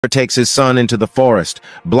takes his son into the forest,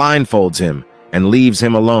 blindfolds him, and leaves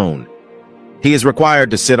him alone. He is required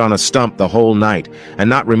to sit on a stump the whole night and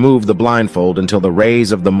not remove the blindfold until the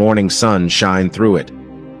rays of the morning sun shine through it.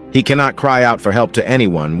 He cannot cry out for help to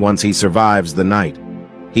anyone once he survives the night.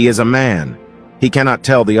 He is a man. He cannot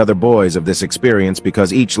tell the other boys of this experience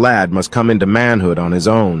because each lad must come into manhood on his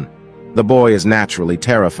own. The boy is naturally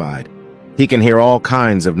terrified. He can hear all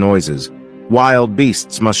kinds of noises. Wild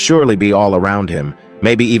beasts must surely be all around him.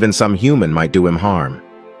 Maybe even some human might do him harm.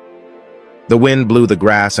 The wind blew the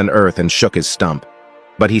grass and earth and shook his stump,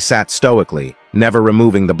 but he sat stoically, never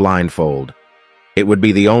removing the blindfold. It would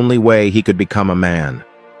be the only way he could become a man.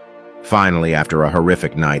 Finally, after a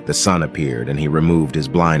horrific night, the sun appeared and he removed his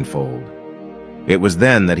blindfold. It was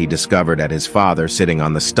then that he discovered his father sitting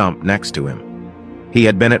on the stump next to him. He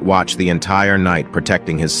had been at watch the entire night,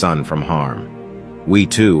 protecting his son from harm. We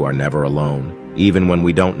too are never alone, even when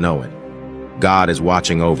we don't know it. God is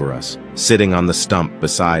watching over us, sitting on the stump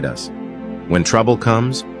beside us. When trouble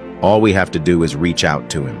comes, all we have to do is reach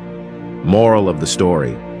out to him. Moral of the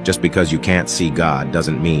story: just because you can't see God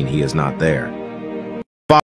doesn't mean he is not there.